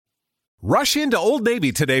Rush into Old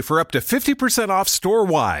Navy today for up to 50% off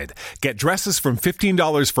store-wide. Get dresses from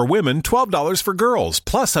 $15 for women, $12 for girls,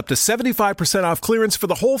 plus up to 75% off clearance for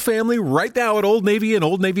the whole family right now at Old Navy and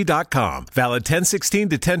OldNavy.com. Valid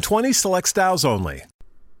 10/16 to 10/20, select styles only.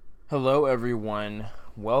 Hello, everyone.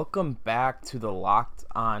 Welcome back to the Locked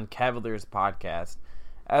On Cavaliers podcast.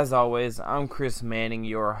 As always, I'm Chris Manning,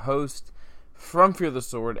 your host from Fear the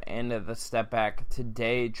Sword and The Step Back.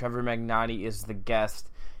 Today, Trevor Magnotti is the guest.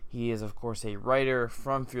 He is, of course, a writer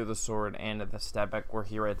from Fear the Sword and The Step Back, where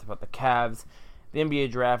he writes about the Cavs, the NBA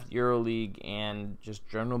Draft, EuroLeague, and just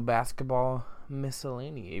general basketball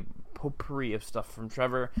miscellany, a potpourri of stuff from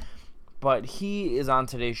Trevor. But he is on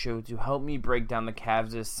today's show to help me break down the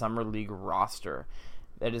Cavs' Summer League roster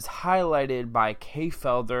that is highlighted by Kay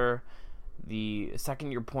Felder, the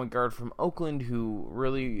second-year point guard from Oakland, who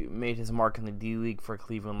really made his mark in the D-League for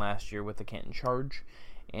Cleveland last year with the Canton Charge,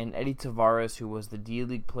 and Eddie Tavares, who was the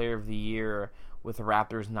D-League Player of the Year with the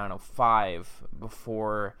Raptors 905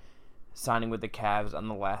 before signing with the Cavs on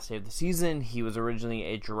the last day of the season. He was originally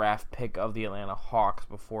a draft pick of the Atlanta Hawks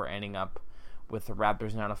before ending up with the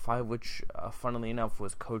Raptors 905, which, funnily enough,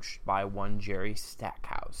 was coached by one Jerry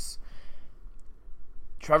Stackhouse.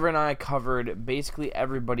 Trevor and I covered basically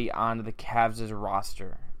everybody on the Cavs'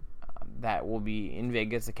 roster that will be in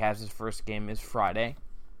Vegas. The Cavs' first game is Friday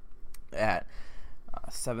at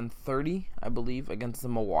 7:30, I believe, against the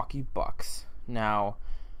Milwaukee Bucks. Now,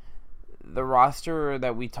 the roster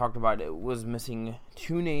that we talked about, it was missing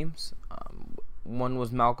two names. One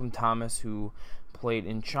was Malcolm Thomas, who played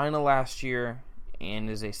in China last year and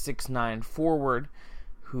is a 6'9 forward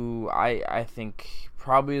who I think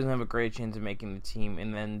probably doesn't have a great chance of making the team.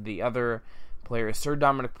 And then the other player is Sir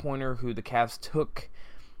Dominic Pointer, who the Cavs took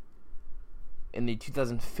in the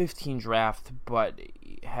 2015 draft, but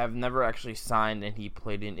have never actually signed, and he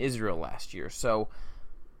played in Israel last year. So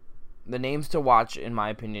the names to watch, in my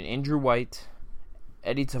opinion: Andrew White,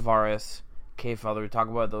 Eddie Tavares, Kay Felder. We talk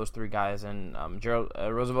about those three guys, and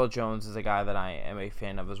Roosevelt Jones is a guy that I am a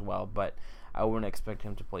fan of as well, but I wouldn't expect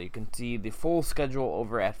him to play. You can see the full schedule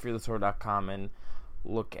over at fearthesword.com and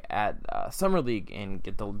look at Summer League and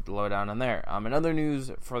get the lowdown on there. In other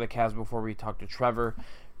news for the Cavs before we talk to Trevor,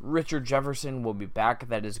 Richard Jefferson will be back.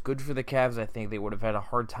 That is good for the Cavs. I think they would have had a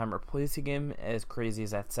hard time replacing him, as crazy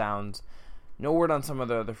as that sounds. No word on some of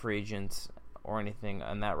the other free agents or anything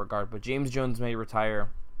in that regard, but James Jones may retire,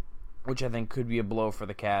 which I think could be a blow for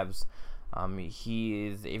the Cavs. He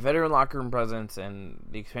is a veteran locker room presence, and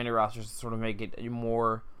the expanded rosters sort of make it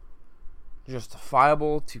more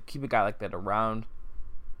justifiable to keep a guy like that around,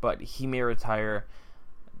 but he may retire.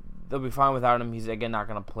 They'll be fine without him. He's, again, not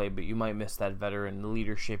going to play, but you might miss that veteran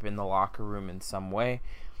leadership in the locker room in some way.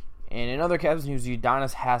 And in other Cavs news,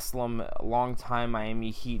 Udonis Haslem, longtime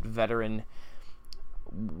Miami Heat veteran,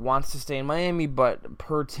 wants to stay in Miami, but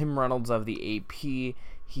per Tim Reynolds of the AP,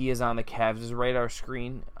 he is on the Cavs' radar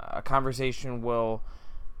screen. A conversation will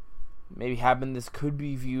maybe happen. This could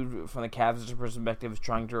be viewed from the Cavs' perspective as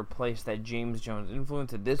trying to replace that James Jones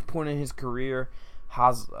influence. At this point in his career,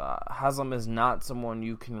 Haslem is not someone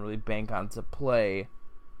you can really bank on to play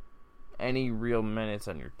any real minutes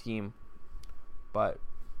on your team, but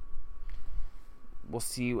we'll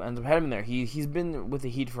see who ends up having him there. He's been with the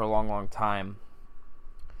Heat for a long, long time.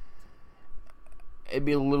 It'd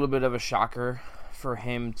be a little bit of a shocker for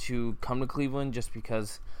him to come to Cleveland just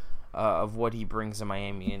because of what he brings to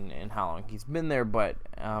Miami and how long he's been there, but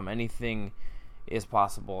anything is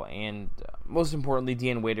possible. And most importantly,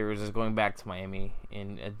 Dion Waiters is going back to Miami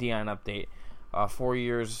in a Dion update. 4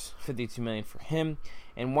 years, $52 million for him.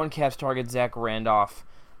 And one Cavs target, Zach Randolph,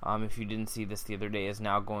 if you didn't see this the other day, is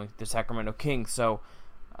now going to Sacramento Kings. So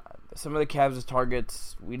some of the Cavs'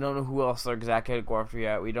 targets, we don't know who else they're exactly going to go after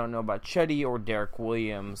yet. We don't know about Chetty or Derek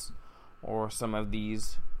Williams or some of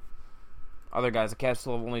these other guys. The Cavs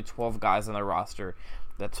still have only 12 guys on their roster.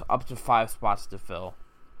 That's up to 5 spots to fill.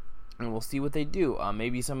 And we'll see what they do.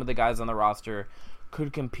 Maybe some of the guys on the roster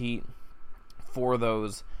could compete for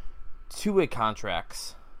those two-way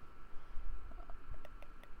contracts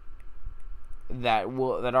that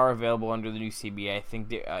are available under the new CBA. I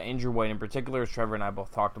think Andrew White in particular, as Trevor and I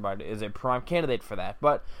both talked about, is a prime candidate for that.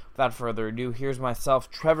 But without further ado, here's myself,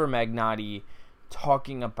 Trevor Magnotti,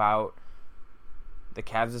 talking about the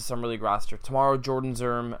Cavs' Summer League roster. Tomorrow, Jordan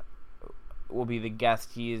Zerm will be the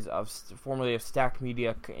guest. He is formerly of Stack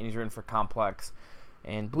Media, and he's written for Complex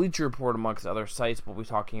and Bleacher Report, amongst other sites. We'll be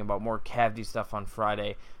talking about more Cavs stuff on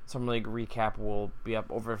Friday. Summer League recap will be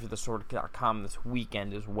up over at thesword.com this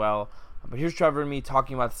weekend as well. But here's Trevor and me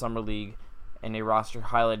talking about the Summer League and a roster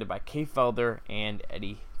highlighted by Kay Felder and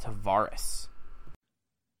Eddie Tavares.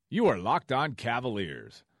 You are Locked On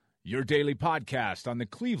Cavaliers, your daily podcast on the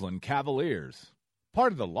Cleveland Cavaliers.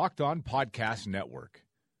 Part of the Locked On Podcast Network.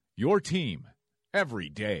 Your team every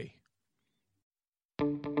day.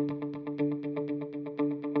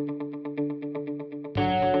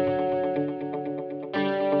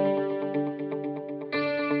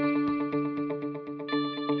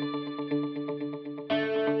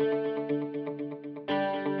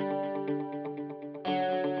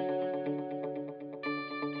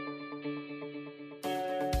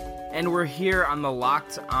 And we're here on the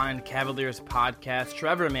Locked On Cavaliers podcast.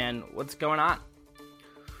 Trevor, man, what's going on?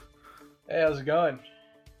 Hey, how's it going?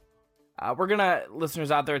 We're going to, listeners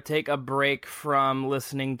out there, take a break from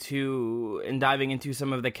listening to and diving into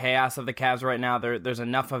some of the chaos of the Cavs right now. There's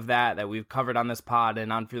enough of that we've covered on this pod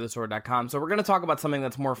and on FearTheSword.com. So we're going to talk about something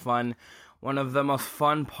that's more fun. One of the most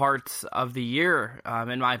fun parts of the year,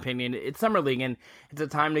 in my opinion. It's Summer League, and it's a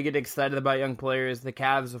time to get excited about young players. The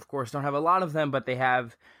Cavs, of course, don't have a lot of them, but they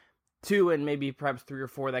have two and maybe perhaps three or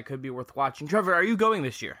four that could be worth watching. Trevor, are you going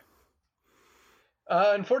this year?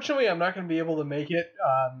 Unfortunately, I'm not going to be able to make it.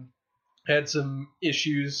 Had some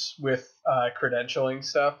issues with credentialing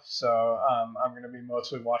stuff, so I'm going to be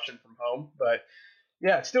mostly watching from home. But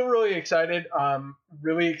yeah, still really excited.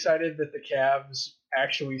 Really excited that the Cavs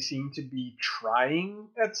actually seem to be trying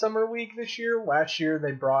at Summer League this year. Last year,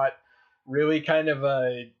 they brought really kind of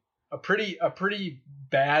a pretty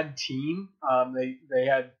bad team. They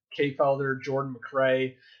had Kay Felder, Jordan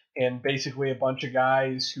McRae, and basically a bunch of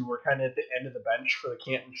guys who were kind of at the end of the bench for the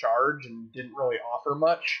Canton Charge and didn't really offer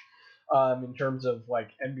much in terms of like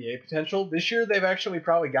NBA potential. This year, they've actually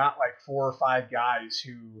probably got like 4 or 5 guys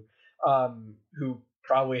who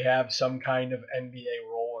probably have some kind of NBA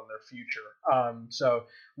role in their future. So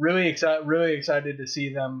really excited to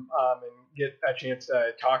see them and get a chance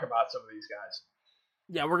to talk about some of these guys.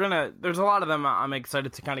 Yeah, there's a lot of them I'm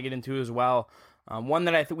excited to kind of get into as well. One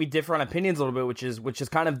that I think we differ on opinions a little bit, which is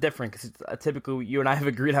kind of different because typically you and I have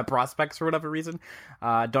agreed on prospects for whatever reason.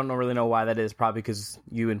 Don't really know why that is. Probably because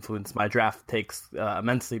you influenced my draft takes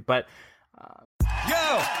immensely. But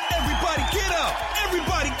yo, everybody get up!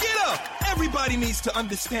 Everybody get up! Everybody needs to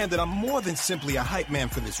understand that I'm more than simply a hype man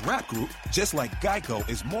for this rap group. Just like Geico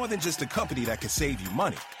is more than just a company that can save you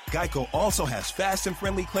money. Geico also has fast and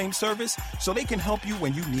friendly claim service, so they can help you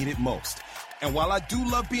when you need it most. And while I do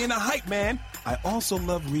love being a hype man, I also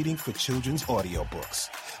love reading for children's audiobooks.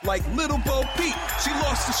 Like Little Bo Peep, she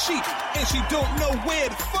lost the sheep, and she don't know where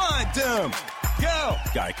to find them. Yo!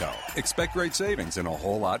 Geico. Expect great savings and a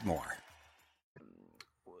whole lot more.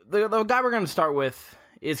 The guy we're going to start with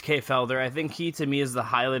is Kay Felder. I think he, to me, is the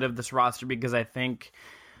highlight of this roster because I think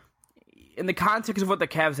in the context of what the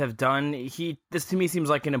Cavs have done, this to me seems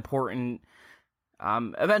like an important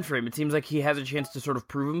event for him. It seems like he has a chance to sort of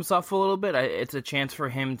prove himself a little bit. It's a chance for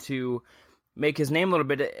him to make his name a little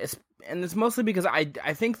bit, and it's mostly because I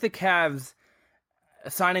think the Cavs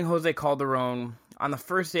signing Jose Calderon on the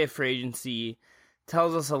first day of free agency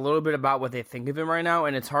tells us a little bit about what they think of him right now,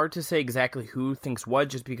 and it's hard to say exactly who thinks what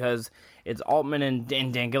just because it's Altman and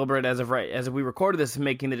Dan Gilbert as we recorded this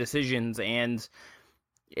making the decisions, and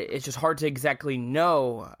it's just hard to exactly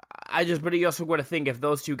know. But you also got to think if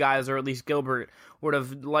those two guys, or at least Gilbert, would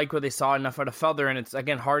have liked what they saw enough out of Felder, and it's,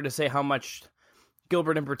 again, hard to say how much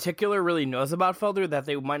Gilbert in particular really knows about Felder that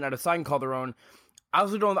they might not have signed Calderon. I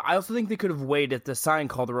also think they could have waited to sign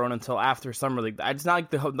Calderon until after Summer League. It's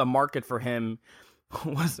not like the market for him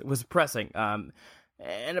was pressing.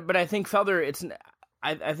 But I think Felder,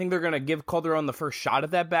 I think they're going to give Calderon the first shot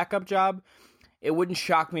at that backup job. It wouldn't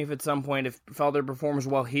shock me if Felder performs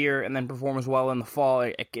well here and then performs well in the fall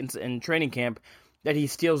in training camp, that he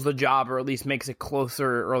steals the job or at least makes it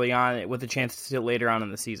closer early on with a chance to steal later on in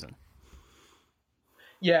the season.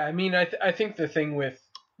 Yeah, I mean, I think the thing with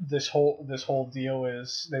this whole deal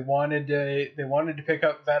is they wanted to pick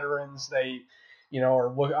up veterans. They,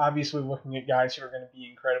 are obviously looking at guys who are going to be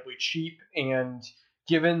incredibly cheap, and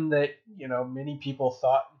given that many people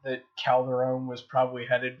thought that Calderon was probably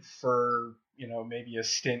headed for maybe a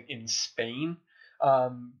stint in Spain,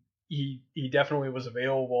 he definitely was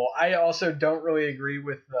available. I also don't really agree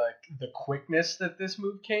with the quickness that this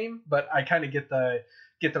move came, but I kind of get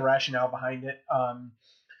the rationale behind it.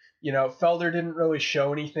 Felder didn't really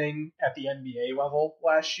show anything at the NBA level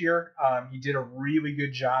last year. He did a really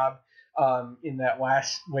good job in that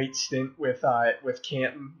late stint with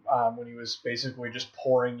Canton when he was basically just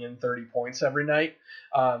pouring in 30 points every night.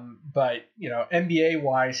 But NBA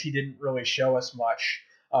wise, he didn't really show us much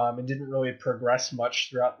and didn't really progress much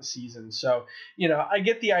throughout the season. So I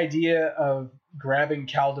get the idea of grabbing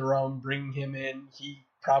Calderon, bringing him in.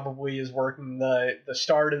 probably is working the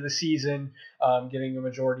start of the season, getting a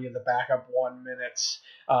majority of the backup 1 minutes.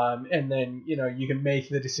 And then, you can make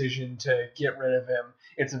the decision to get rid of him.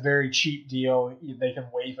 It's a very cheap deal. They can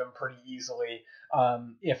waive him pretty easily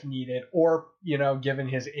if needed. Or, given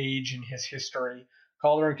his age and his history,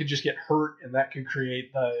 Calderon could just get hurt, and that could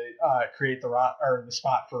create the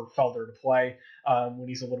spot for Felder to play when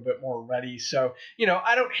he's a little bit more ready. So,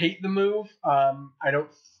 I don't hate the move. I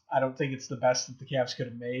don't think it's the best that the Cavs could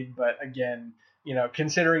have made, but again,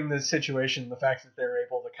 considering the situation, the fact that they're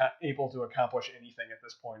able to accomplish anything at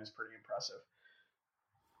this point is pretty impressive.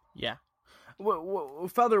 Yeah.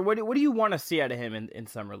 Felder, what do you want to see out of him in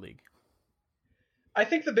Summer League? I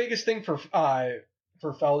think the biggest thing for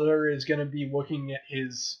Felder is going to be looking at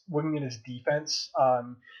his defense.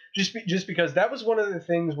 Just because that was one of the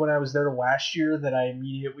things when I was there last year that I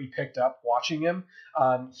immediately picked up watching him.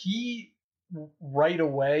 He right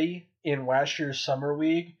away in last year's Summer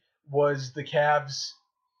League was the Cavs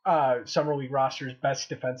Summer League roster's best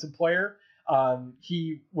defensive player.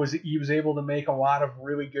 He was able to make a lot of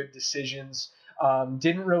really good decisions.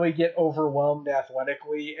 Didn't really get overwhelmed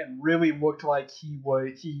athletically, and really looked like he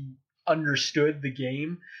understood the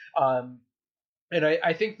game. And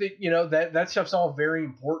I think that that stuff's all very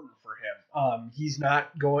important for him. He's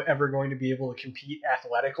not ever going to be able to compete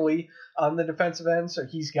athletically on the defensive end, so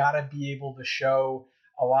he's got to be able to show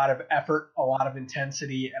a lot of effort, a lot of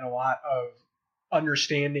intensity, and a lot of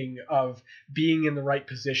understanding of being in the right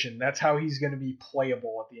position. That's how he's going to be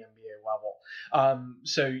playable at the NBA level.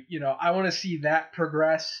 So I want to see that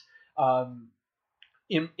progress.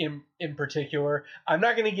 In particular, I'm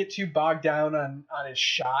not going to get too bogged down on his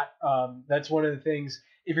shot. That's one of the things.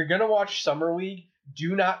 If you're going to watch Summer League,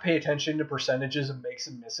 do not pay attention to percentages of makes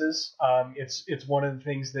and misses. It's one of the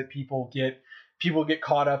things that people get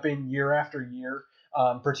caught up in year after year,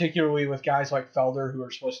 particularly with guys like Felder, who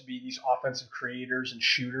are supposed to be these offensive creators and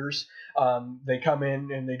shooters. They come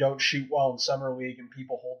in and they don't shoot well in Summer League, and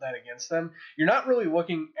people hold that against them. You're not really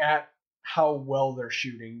looking at how well they're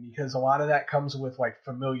shooting, because a lot of that comes with like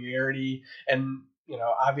familiarity, and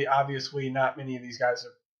obviously not many of these guys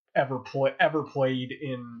have ever played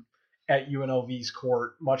at UNLV's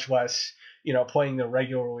court, much less playing there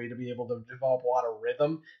regularly to be able to develop a lot of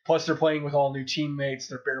rhythm. Plus they're playing with all new teammates.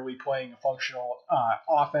 They're barely playing a functional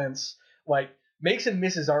offense. Like, makes and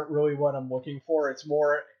misses aren't really what I'm looking for. It's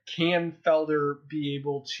more, can Felder be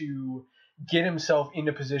able to get himself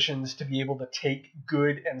into positions to be able to take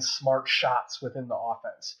good and smart shots within the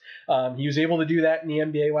offense. He was able to do that in the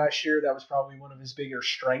NBA last year. That was probably one of his bigger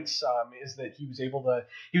strengths, is that he was able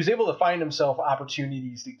to find himself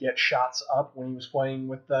opportunities to get shots up when he was playing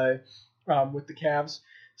with the Cavs.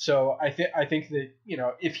 So I think that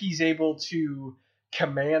if he's able to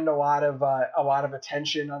command a lot of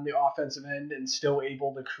attention on the offensive end and still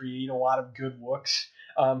able to create a lot of good looks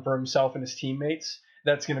for himself and his teammates,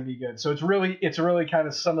 that's going to be good. So it's really kind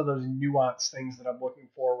of some of those nuanced things that I'm looking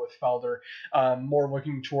for with Felder, more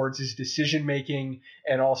looking towards his decision making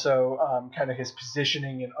and also kind of his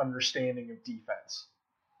positioning and understanding of defense.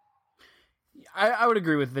 I would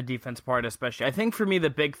agree with the defense part, especially. I think for me the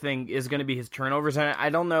big thing is going to be his turnovers, and I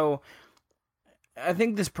don't know. I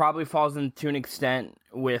think this probably falls into an extent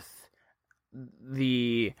with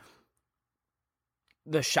the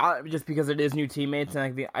shot, just because it is new teammates,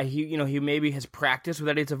 and he maybe has practiced with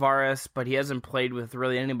Eddie Tavares, but he hasn't played with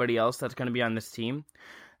really anybody else that's going to be on this team.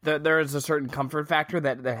 There is a certain comfort factor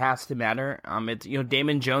that has to matter. It's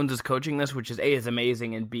Damon Jones is coaching this, which is A, is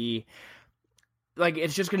amazing, and B, like,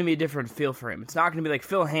 it's just going to be a different feel for him. It's not going to be like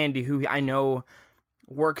Phil Handy, who I know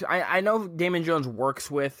works. I know Damon Jones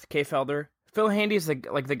works with Kay Felder. Phil Handy is the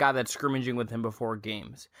guy that's scrimmaging with him before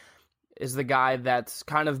games. Is the guy that's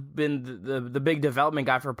kind of been the big development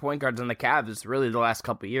guy for point guards on the Cavs really the last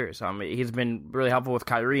couple of years. He's been really helpful with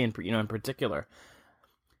Kyrie in particular.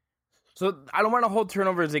 So I don't want to hold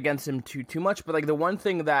turnovers against him too much, but like the one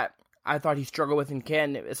thing that I thought he struggled with in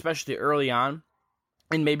Canton, especially early on,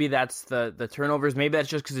 and maybe that's the turnovers, maybe that's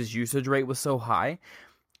just because his usage rate was so high.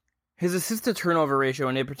 His assist-to-turnover ratio,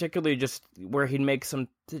 and it particularly just where he'd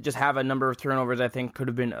just have a number of turnovers, I think could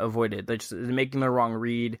have been avoided. Like just making the wrong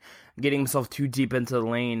read, getting himself too deep into the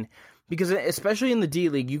lane. Because especially in the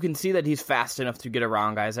D-League, you can see that he's fast enough to get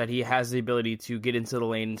around guys, that he has the ability to get into the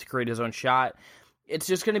lane and to create his own shot. It's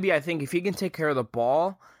just going to be, I think, if he can take care of the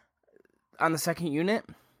ball on the second unit,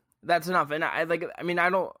 that's enough. And I've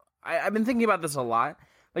been thinking about this a lot.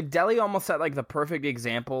 Like, Delly almost set, like, the perfect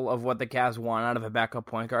example of what the Cavs want out of a backup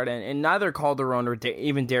point guard, and neither Calderon or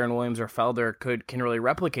even Darren Williams or Felder can really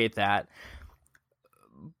replicate that.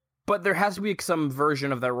 But there has to be some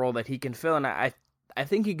version of that role that he can fill, and I I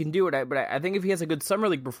think he can do it. But I think if he has a good summer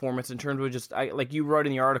league performance in terms of just like you wrote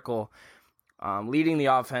in the article, leading the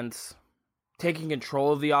offense, taking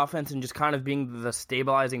control of the offense, and just kind of being the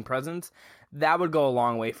stabilizing presence, that would go a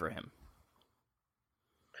long way for him.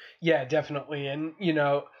 Yeah, definitely. And,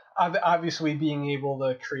 obviously being able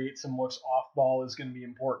to create some looks off ball is going to be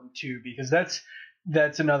important too, because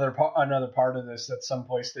that's another part of this. That's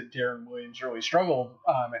someplace that Deron Williams really struggled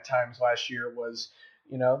at times last year was,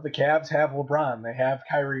 the Cavs have LeBron, they have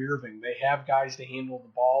Kyrie Irving, they have guys to handle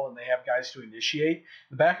the ball, and they have guys to initiate.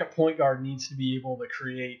 The backup point guard needs to be able to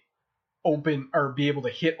create open or be able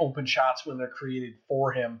to hit open shots when they're created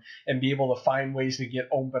for him and be able to find ways to get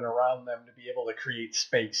open around them to be able to create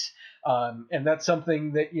space. And that's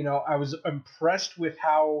something that, I was impressed with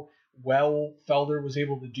how well Felder was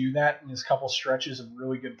able to do that in his couple stretches of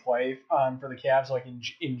really good play for the Cavs. Like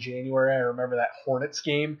in January, I remember that Hornets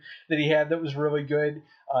game that he had that was really good.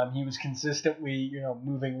 He was consistently,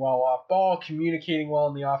 moving well off ball, communicating well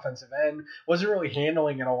in the offensive end, wasn't really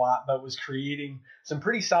handling it a lot, but was creating some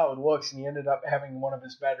pretty solid looks, and he ended up having one of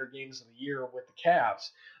his better games of the year with the Cavs.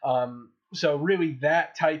 So really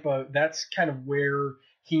that's kind of where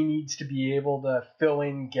he needs to be able to fill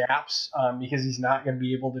in gaps because he's not going to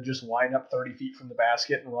be able to just line up 30 feet from the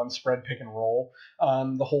basket and run spread pick and roll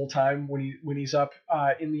the whole time when he's up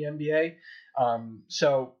in the NBA. I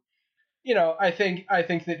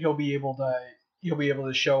think that he'll be able to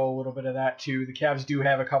show a little bit of that too. The Cavs do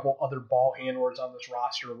have a couple other ball handlers on this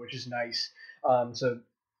roster, which is nice. So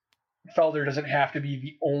Felder doesn't have to be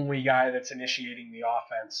the only guy that's initiating the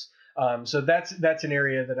offense. So that's an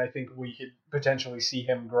area that I think we could potentially see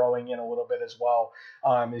him growing in a little bit as well.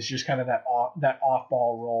 Is just kind of that off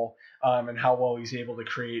ball role and how well he's able to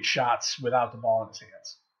create shots without the ball in his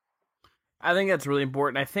hands. I think that's really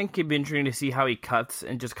important. I think it'd be interesting to see how he cuts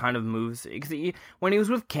and just kind of moves. When he was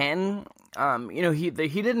with Ken, he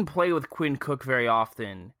didn't play with Quinn Cook very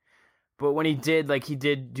often. But when he did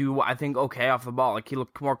do, I think, okay off the ball. Like, he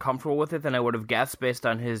looked more comfortable with it than I would have guessed based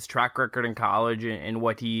on his track record in college and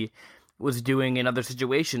what he was doing in other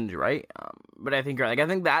situations, right? But I think you're right. Like, I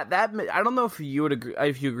think that I don't know if you would agree,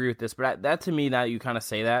 if you agree with this, but that to me, now you kind of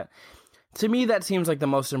say that, to me, that seems like the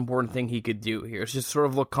most important thing he could do here. Is just sort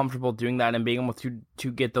of look comfortable doing that and being able to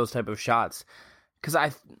get those type of shots.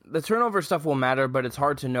 Because the turnover stuff will matter, but it's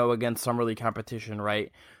hard to know against summer league competition,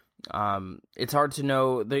 right? It's hard to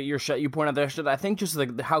know that you point out there. I think just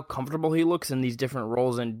like how comfortable he looks in these different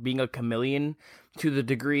roles and being a chameleon to the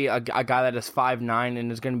degree a guy that is 5'9"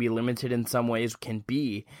 and is going to be limited in some ways can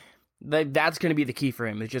be. That's going to be the key for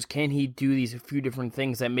him. Is just, can he do these few different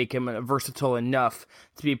things that make him versatile enough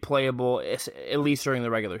to be playable at least during the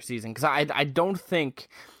regular season? Because I don't think,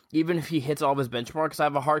 even if he hits all of his benchmarks, I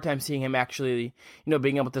have a hard time seeing him actually,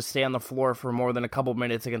 being able to stay on the floor for more than a couple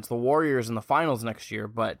minutes against the Warriors in the finals next year.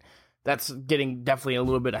 But that's getting definitely a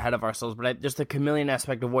little bit ahead of ourselves. But just the chameleon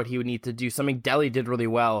aspect of what he would need to do, something Delly did really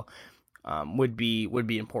well, would be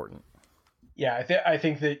important. Yeah, I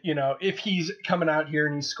think that, if he's coming out here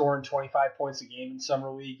and he's scoring 25 points a game in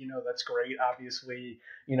Summer League, that's great. Obviously,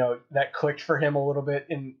 that clicked for him a little bit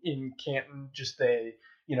in Canton, just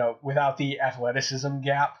without the athleticism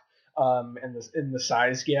gap and the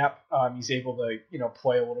size gap. He's able to,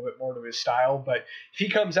 play a little bit more to his style. But if he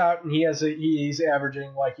comes out and he's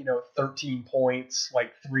averaging 13 points,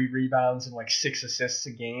 3 rebounds and 6 assists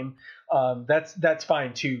a game, that's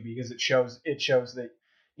fine too, because it shows that,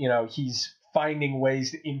 he's finding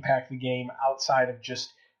ways to impact the game outside of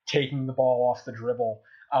just taking the ball off the dribble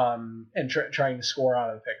and trying to score out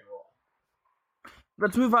of the pick and roll.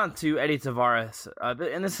 Let's move on to Eddie Tavares.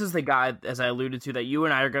 And this is the guy, as I alluded to, that you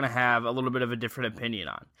and I are going to have a little bit of a different opinion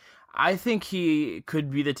on. I think he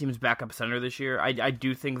could be the team's backup center this year. I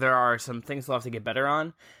do think there are some things he'll have to get better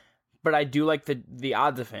on, but I do like the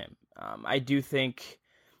odds of him. I do think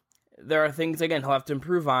there are things, again, he'll have to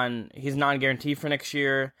improve on. He's non-guaranteed for next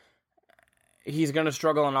year. He's going to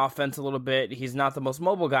struggle on offense a little bit. He's not the most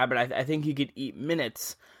mobile guy, but I think he could eat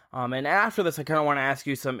minutes. And after this, I kind of want to ask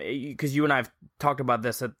you some, because you and I have talked about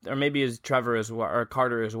this, or maybe it's Trevor as well, or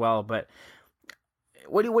Carter as well. But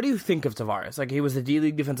what do you think of Tavares? Like, he was the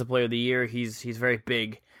D-League Defensive Player of the Year. He's very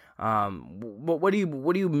big. What do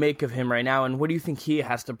you make of him right now, and what do you think he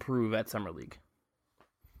has to prove at Summer League?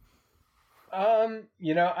 I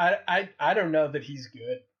don't know that he's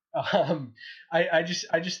good. I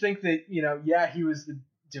just think that, he was the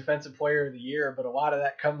Defensive Player of the Year, but a lot of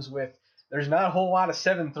that comes with, there's not a whole lot of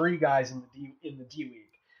 7-3 guys in the D League.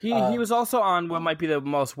 He was also on what might be the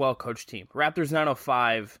most well-coached team, Raptors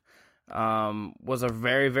 905. was a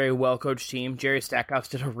very, very well-coached team. Jerry Stackhouse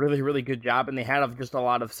did a really, really good job, and they had just a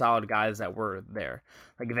lot of solid guys that were there.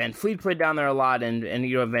 Like Van Fleet played down there a lot, and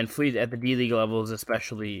Van Fleet at the D-League level is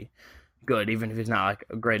especially good, even if he's not like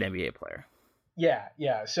a great NBA player.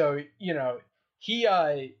 Yeah. So, he,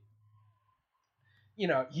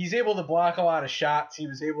 he's able to block a lot of shots. He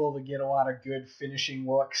was able to get a lot of good finishing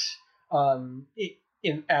looks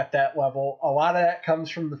at that level. A lot of that comes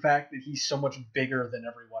from the fact that he's so much bigger than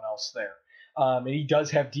everyone else there. And he does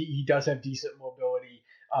have decent mobility.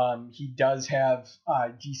 He does have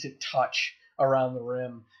decent touch around the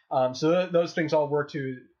rim. So those things all work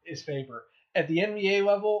to his favor. At the NBA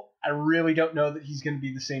level, I really don't know that he's going to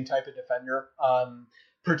be the same type of defender.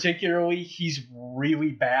 Particularly, he's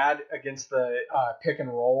really bad against the pick and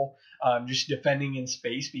roll, just defending in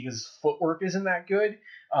space because footwork isn't that good.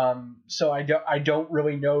 So I don't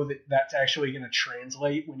really know that that's actually going to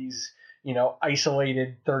translate when he's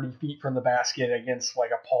isolated 30 feet from the basket against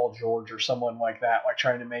like a Paul George or someone like that, like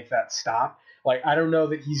trying to make that stop. Like I don't know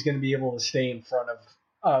that he's going to be able to stay in front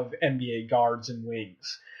of NBA guards and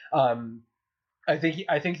wings. I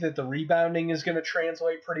think that the rebounding is going to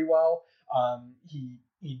translate pretty well.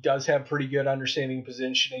 He does have pretty good understanding of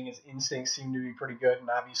positioning. His instincts seem to be pretty good, and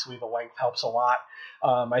obviously the length helps a lot.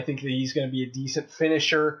 I think that he's going to be a decent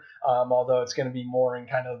finisher, although it's going to be more in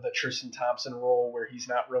kind of the Tristan Thompson role where he's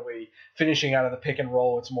not really finishing out of the pick and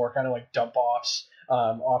roll. It's more kind of like dump offs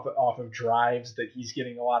off of drives that he's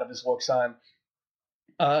getting a lot of his looks on.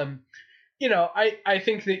 I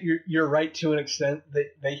think that you're right to an extent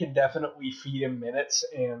that they can definitely feed him minutes,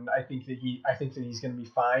 and I think that he's going to be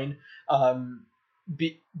fine.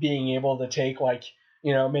 Being able to take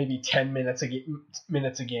maybe 10 minutes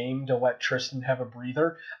a game to let Tristan have a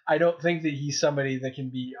breather. I don't think that he's somebody that can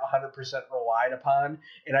be 100% relied upon,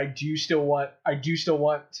 and I do still want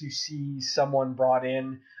to see someone brought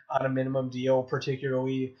in on a minimum deal,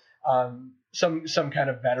 particularly some kind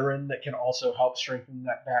of veteran that can also help strengthen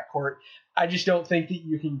that backcourt. I just don't think that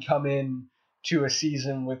you can come in to a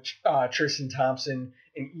season with Tristan Thompson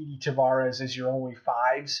and Edie Tavares as your only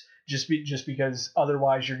fives, just because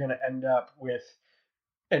otherwise you're going to end up with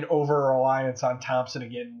an over-reliance on Thompson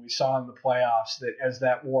again. We saw in the playoffs that as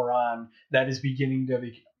that wore on, that is beginning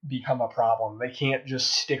to become a problem. They can't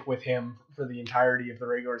just stick with him for the entirety of the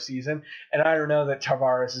regular season. And I don't know that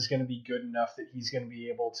Tavares is going to be good enough that he's going to be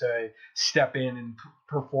able to step in and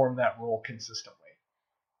perform that role consistently.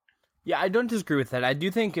 Yeah, I don't disagree with that. I do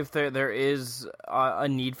think if there is a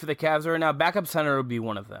need for the Cavs right now, backup center would be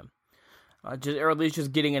one of them. Or at least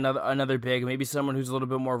just getting another big, maybe someone who's a little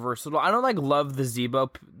bit more versatile. I don't love the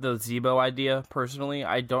Zebo idea personally.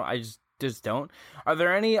 I just don't. Are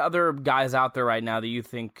there any other guys out there right now that you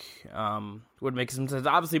think would make some sense?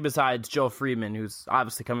 Obviously, besides Joe Freeman, who's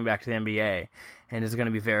obviously coming back to the NBA and is going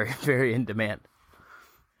to be very, very in demand.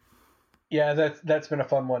 Yeah, that's been a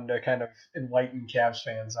fun one to kind of enlighten Cavs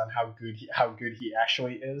fans on how good he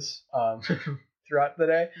actually is throughout the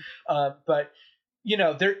day. But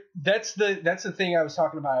that's the thing I was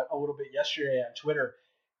talking about a little bit yesterday on Twitter.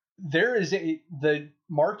 The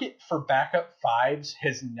market for backup fives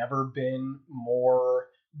has never been more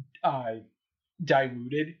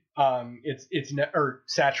diluted. Or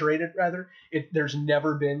saturated rather. There's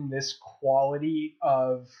never been this quality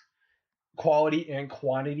and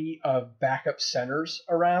quantity of backup centers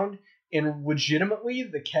around. And legitimately,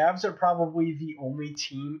 the Cavs are probably the only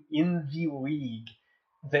team in the league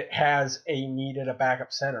that has a need at a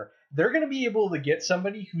backup center. They're going to be able to get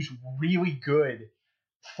somebody who's really good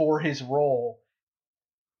for his role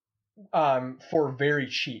for very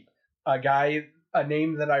cheap. A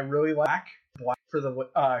name that I really like for the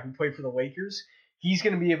who played for the Lakers. He's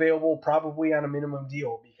going to be available probably on a minimum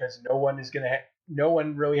deal because no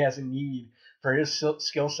one really has a need for his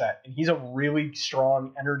skill set, and he's a really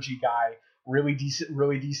strong energy guy, really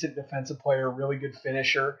decent defensive player, really good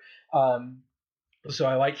finisher. So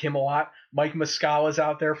I like him a lot. Mike Muscala's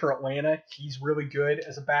out there for Atlanta. He's really good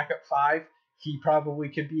as a backup five. He probably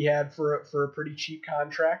could be had for a pretty cheap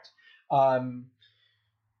contract. And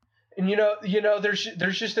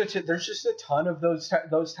there's just a ton of those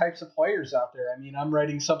types of players out there. I mean, I'm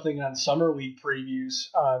writing something on summer league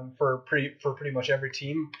previews for pretty much every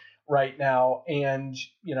team right now, and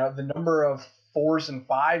the number of 4s and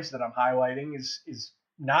 5s that I'm highlighting is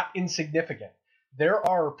not insignificant. There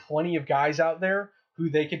are plenty of guys out there who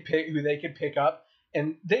they could pick up,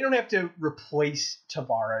 and they don't have to replace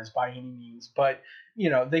Tavares by any means, but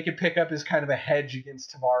they could pick up as kind of a hedge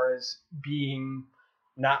against Tavares being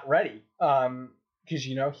not ready, because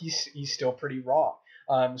he's still pretty raw.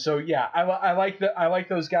 So yeah, I like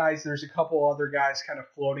those guys. There's a couple other guys kind of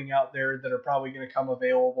floating out there that are probably going to come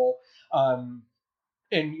available. And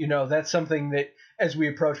that's something that as we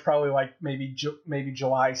approach probably like maybe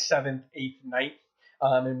July 7th, 8th, 9th,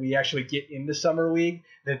 and we actually get into summer league,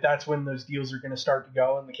 that's when those deals are going to start to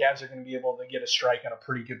go, and the Cavs are going to be able to get a strike on a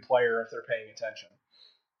pretty good player if they're paying attention.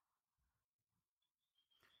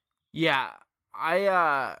 Yeah,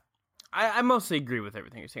 I mostly agree with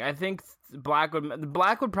everything you're saying. I think Black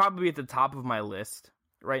would probably be at the top of my list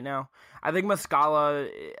right now. I think Muscala,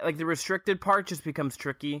 like the restricted part, just becomes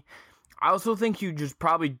tricky. I also think you just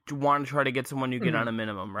probably want to try to get someone you get on a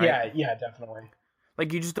minimum, right? Yeah, definitely.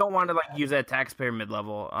 Like you just don't want to use that taxpayer mid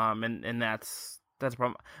level, and that's a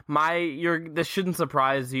problem. This shouldn't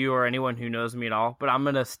surprise you or anyone who knows me at all, but I'm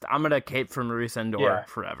gonna cape for Maurice Endor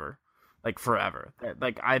forever, forever.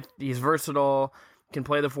 He's versatile, can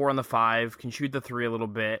play the 4 and the 5, can shoot the 3 a little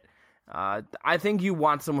bit. I think you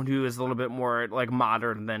want someone who is a little bit more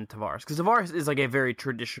modern than Tavares, because Tavares is a very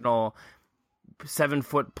traditional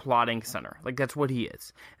 7-foot plotting center. That's what he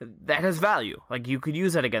is. That has value. You could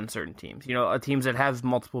use that against certain teams. Teams that have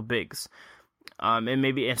multiple bigs. And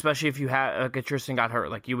maybe, especially if you have Tristan got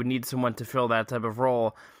hurt, you would need someone to fill that type of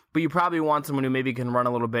role. But you probably want someone who maybe can run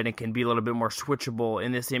a little bit and can be a little bit more switchable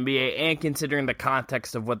in this NBA, and considering the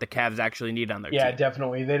context of what the Cavs actually need on their team. Yeah,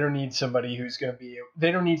 definitely. They don't need somebody who's going to be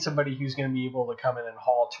able to come in and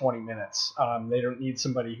haul 20 minutes. They don't need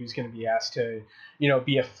somebody who's going to be asked to,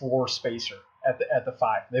 be a floor spacer at the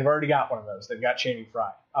 5. They've already got one of those. They've got Channing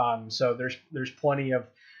Frye. So there's plenty of,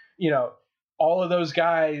 all of those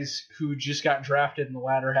guys who just got drafted in the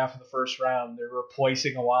latter half of the first round. They're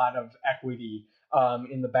replacing a lot of equity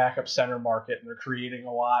in the backup center market, and they're creating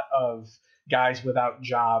a lot of guys without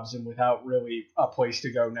jobs and without really a place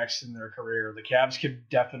to go next in their career. The Cavs could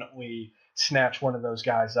definitely snatch one of those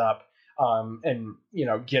guys up, and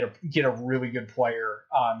get a really good player,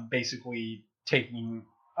 basically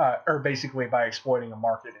by exploiting a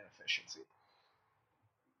market inefficiency.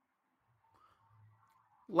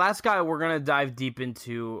 Last guy we're going to dive deep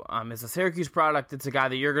into is a Syracuse product. It's a guy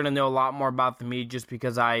that you're going to know a lot more about than me, just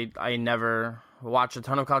because I never watched a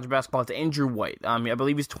ton of college basketball. It's Andrew White. I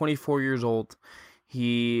believe he's 24 years old.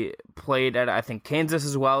 He played at, I think, Kansas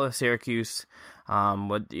as well as Syracuse.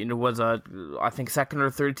 Was I think second or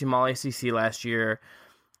third team All ACC last year.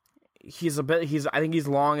 I think he's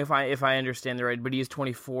long if I understand it right, but he's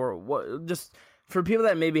 24. Just for people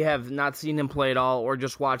that maybe have not seen him play at all or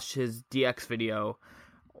just watched his DX video,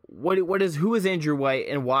 who is Andrew White,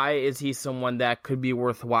 and why is he someone that could be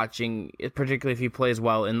worth watching, particularly if he plays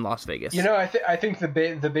well in Las Vegas? I think the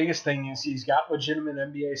biggest thing is he's got legitimate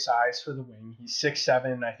NBA size for the wing. He's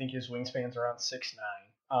 6'7". I think his wingspan's around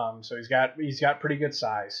 6'9". So he's got pretty good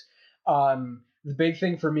size. The big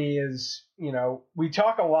thing for me is, we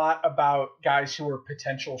talk a lot about guys who are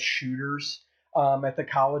potential shooters at the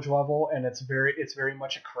college level, and it's very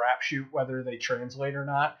much a crapshoot whether they translate or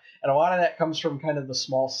not. And a lot of that comes from kind of the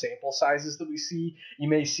small sample sizes that we see. You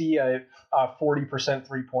may see a 40%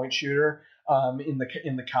 3-point shooter in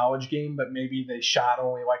the college game, but maybe they shot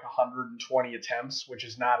only 120 attempts, which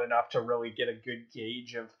is not enough to really get a good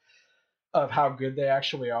gauge of how good they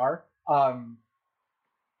actually are.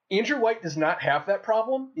 Andrew White does not have that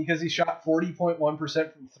problem because he shot 40.1%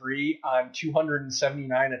 from 3 on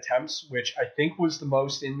 279 attempts, which I think was the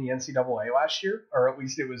most in the NCAA last year, or at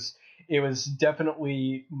least it was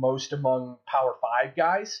definitely most among Power 5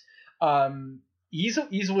 guys. He's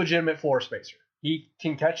a legitimate floor spacer. He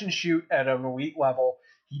can catch and shoot at an elite level.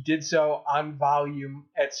 He did so on volume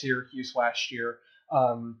at Syracuse last year.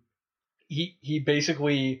 He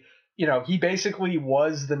basically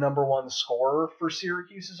was the number one scorer for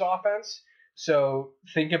Syracuse's offense. So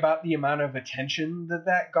think about the amount of attention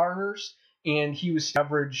that garners. And he was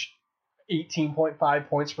averaged 18.5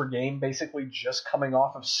 points per game, basically just coming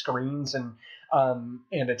off of screens and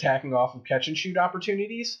attacking off of catch and shoot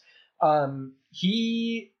opportunities.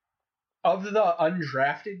 He, of the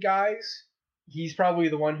undrafted guys, he's probably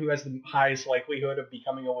the one who has the highest likelihood of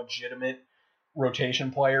becoming a legitimate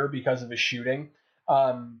rotation player because of his shooting.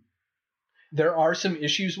 There are some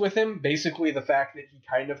issues with him. Basically, the fact that he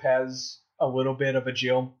kind of has a little bit of a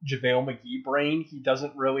JaVale McGee brain. He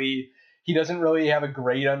doesn't really have a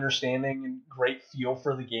great understanding and great feel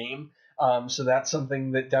for the game. So that's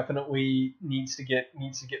something that definitely needs to get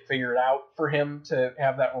figured out for him to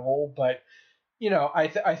have that role. But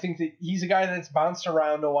I think that he's a guy that's bounced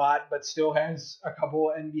around a lot, but still has a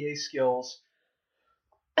couple of NBA skills.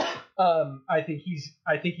 I think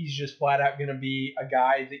he's just flat out going to be a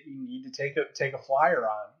guy that you need to take a flyer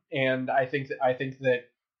on, and I think that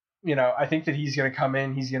I think that he's going to come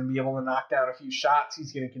in. He's going to be able to knock down a few shots.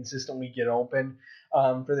 He's going to consistently get open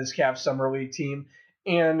for this Cavs Summer League team.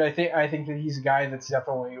 And I think that he's a guy that's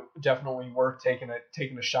definitely worth taking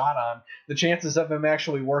a shot on. The chances of him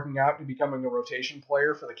actually working out to becoming a rotation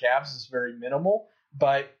player for the Cavs is very minimal.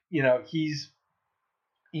 But you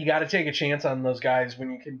got to take a chance on those guys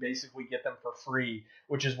when you can basically get them for free,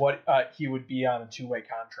 which is what he would be on a two-way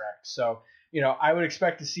contract. So I would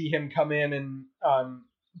expect to see him come in and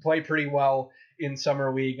play pretty well in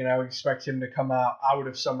Summer League, and I would expect him to come out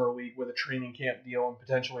of Summer League with a training camp deal and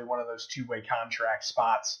potentially one of those two-way contract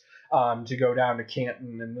spots to go down to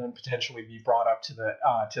Canton and then potentially be brought up to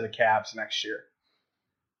the Cavs next year.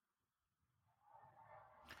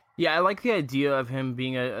 Yeah, I like the idea of him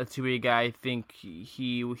being a two-way guy. I think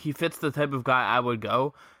he fits the type of guy I would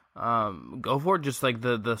go for, just like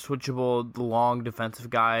the switchable, long defensive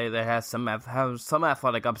guy that has some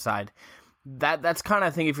athletic upside. That's kind of,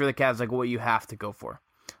 I think, if you're the Cavs, like what you have to go for.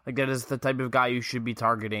 Like that is the type of guy you should be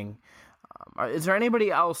targeting. Is there anybody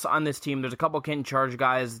else on this team? There's a couple Canton Charge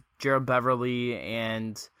guys, Jared Beverly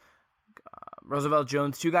and Roosevelt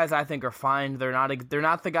Jones. Two guys I think are fine. They're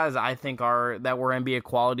not the guys I think that were NBA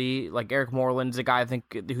quality. Like Eric Moreland's a guy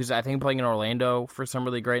who's playing in Orlando for Summer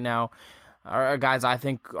League right now. Are guys I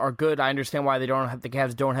think are good. I understand why the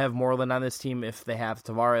Cavs don't have Moreland on this team if they have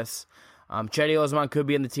Tavares. Cedi Osman could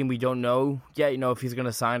be in the team. We don't know yet, if he's going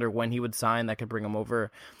to sign or when he would sign. That could bring him over.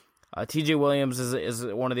 TJ Williams is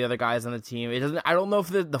one of the other guys on the team. I don't know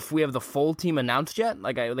if we have the full team announced yet.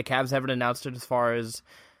 Like the Cavs haven't announced it as far as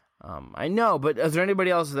I know. But is there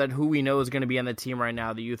anybody else who we know is going to be on the team right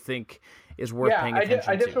now that you think is worth paying attention to?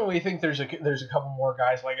 I definitely think there's a couple more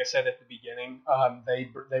guys. Like I said at the beginning,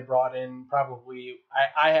 they brought in probably.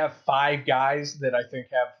 I have 5 guys that I think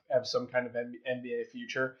have some kind of NBA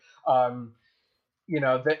future.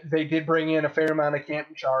 They did bring in a fair amount of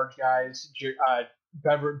Canton Charge guys.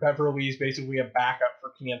 Beverly's basically a backup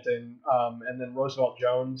for Canton, and then Roosevelt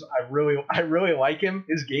Jones. I really like him.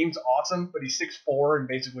 His game's awesome, but he's 6'4" and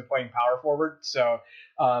basically playing power forward. So,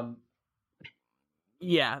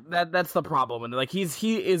 yeah, that's the problem. And like he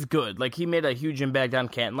is good. Like he made a huge impact on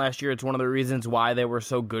Canton last year. It's one of the reasons why they were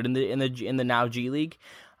so good in the now G League.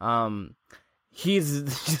 He's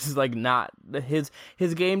just like not his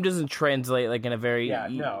game doesn't translate like in a very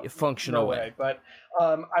functional way. But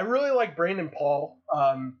I really like Brandon Paul,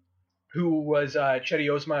 who was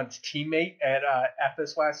Cedi Osman's teammate at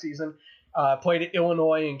FS last season. Played at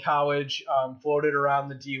Illinois in college, floated around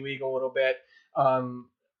the D League a little bit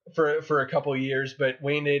for a couple of years, but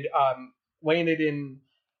landed in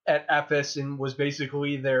at FS and was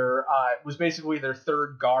basically their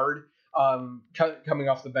third guard. Coming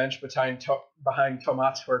off the bench behind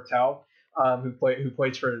Thomas Hurtel, who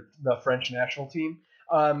plays for the French national team.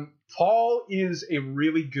 Paul is a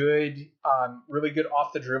really good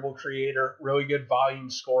off the dribble creator, really good volume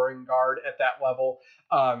scoring guard at that level.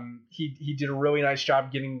 He did a really nice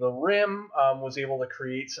job getting the rim. Was able to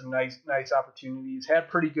create some nice opportunities. Had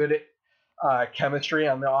pretty good chemistry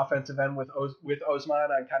on the offensive end with Osman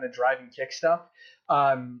on kind of drive and kick stuff.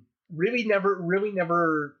 Really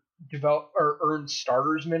never develop or earn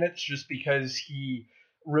starters minutes just because he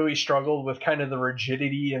really struggled with kind of the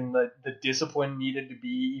rigidity and the discipline needed to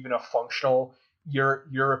be even a functional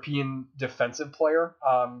European defensive player.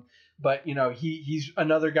 But he's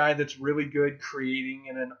another guy that's really good creating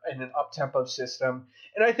in an up-tempo system.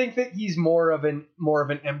 And I think that he's more of an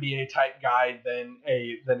NBA type guy than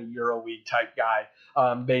a EuroLeague type guy,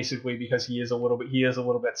 basically because he is a little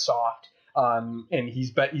bit soft. And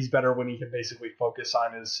he's better when he can basically focus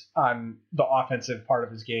on the offensive part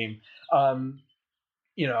of his game.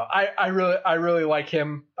 I really like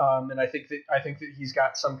him, and I think that he's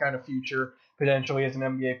got some kind of future potentially as an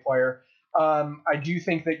NBA player. I do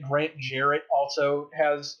think that Grant Jarrett also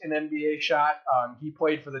has an NBA shot. He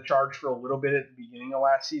played for the Charge for a little bit at the beginning of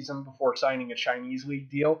last season before signing a Chinese league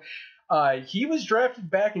deal. He was drafted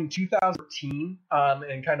back in 2013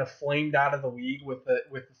 and kind of flamed out of the league with the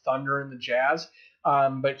Thunder and the Jazz.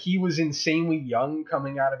 But he was insanely young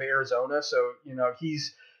coming out of Arizona, so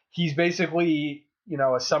he's basically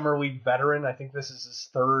a summer league veteran. I think this is his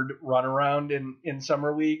third run around in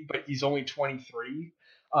summer league, but he's only 23.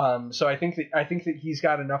 So I think that he's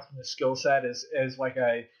got enough of the skill set as like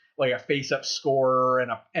a face-up scorer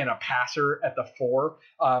and a passer at the 4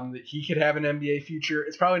 that he could have an NBA future.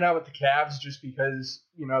 It's probably not with the Cavs just because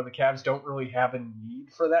the Cavs don't really have a need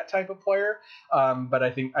for that type of player. But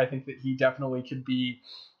I think that he definitely could be.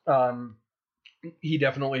 He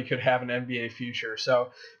definitely could have an NBA future. So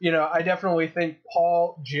I definitely think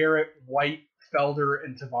Paul, Jarrett, White, Felder,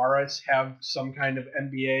 and Tavares have some kind of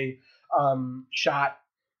NBA shot.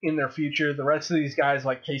 in their future. The rest of these guys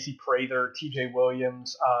like Casey Prather, TJ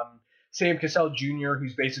Williams, Sam Cassell Jr.,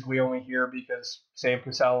 who's basically only here because Sam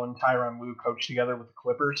Cassell and Tyronn Lue coached together with the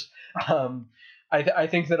Clippers. I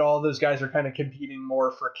think that all those guys are kind of competing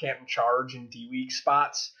more for Canton Charge and D-League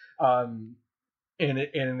spots. And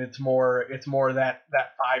it's more that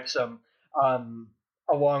fivesome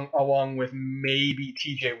along with maybe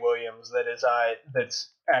TJ Williams that's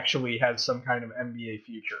actually has some kind of NBA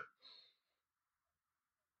future.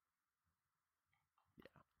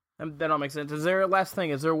 That all makes sense. Is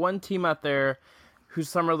there one team out there whose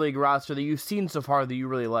summer league roster that you've seen so far that you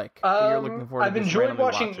really like? That you're looking forward I've to enjoyed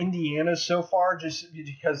watching Indiana so far, just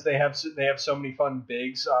because they have so many fun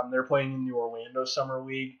bigs. They're playing in the Orlando Summer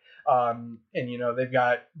League, and they've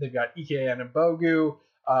got Ike Anigbogu.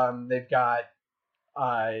 They've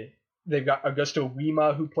got Augusto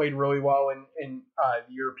Lima, who played really well in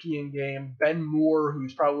the European game. Ben Moore,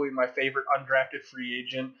 who's probably my favorite undrafted free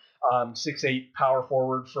agent, 6'8" power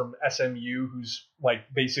forward from SMU, who's like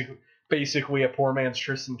basically a poor man's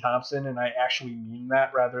Tristan Thompson, and I actually mean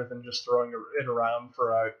that rather than just throwing it around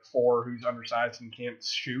for a 4 who's undersized and can't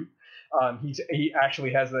shoot. He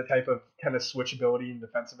actually has that type of kind of switchability and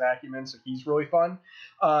defensive acumen, so he's really fun.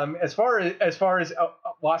 As far as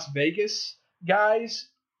Las Vegas guys,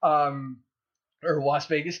 or Las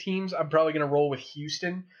Vegas teams, I'm probably going to roll with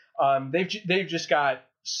Houston. They've just got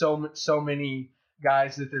so many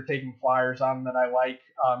guys that they're taking flyers on that I like.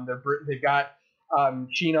 They've got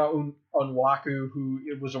Chino Onwaku, who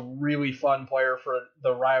was a really fun player for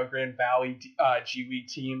the Rio Grande Valley G League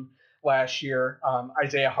team last year.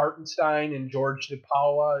 Isaiah Hartenstein and George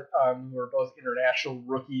DePaula, who are both international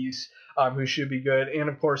rookies, who should be good. And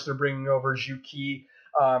of course, they're bringing over Zhu Qi,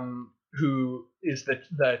 who is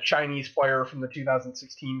the Chinese player from the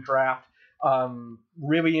 2016 draft.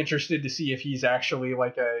 Really interested to see if he's actually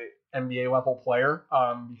like a NBA level player,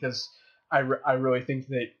 because I really think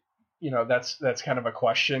that that's kind of a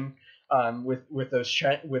question with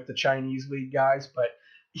the Chinese league guys. But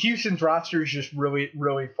Houston's roster is just really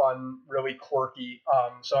really fun, really quirky.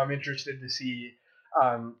 So I'm interested to see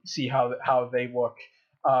how they look.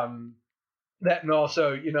 That, and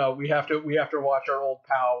also, we have to watch our old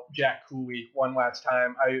pal Jack Cooley one last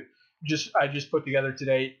time. I just put together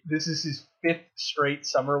today. This is his 5th straight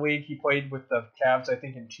summer league. He played with the Cavs, I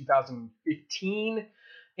think, in 2015,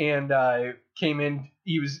 and came in.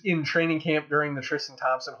 He was in training camp during the Tristan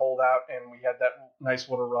Thompson holdout, and we had that nice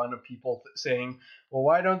little run of people saying, "Well,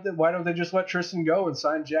 why don't they just let Tristan go and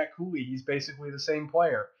sign Jack Cooley? He's basically the same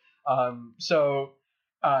player."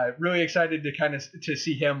 Really excited to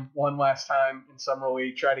see him one last time in summer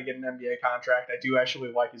league, try to get an NBA contract. I do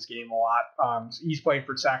actually like his game a lot. He's playing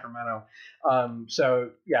for Sacramento.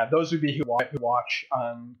 So yeah, those would be who watch.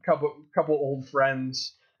 Couple old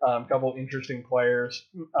friends, couple interesting players.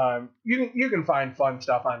 You can find fun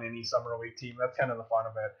stuff on any summer league team. That's kind of the fun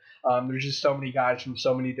of it. There's just so many guys from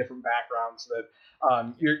so many different backgrounds that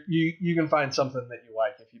you can find something that you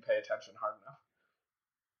like if you pay attention hard enough.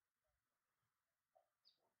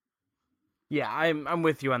 Yeah, I'm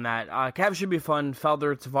with you on that. Cavs should be fun.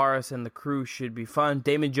 Felder, Tavares, and the crew should be fun.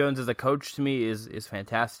 Damon Jones as a coach to me is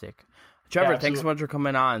fantastic. Trevor, thanks so much for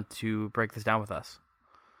coming on to break this down with us.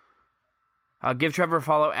 Give Trevor a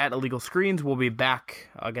follow at Illegal Screens. We'll be back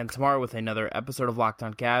again tomorrow with another episode of Locked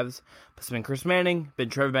On Cavs. This has been Chris Manning, been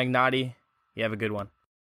Trevor Magnotti. You have a good one.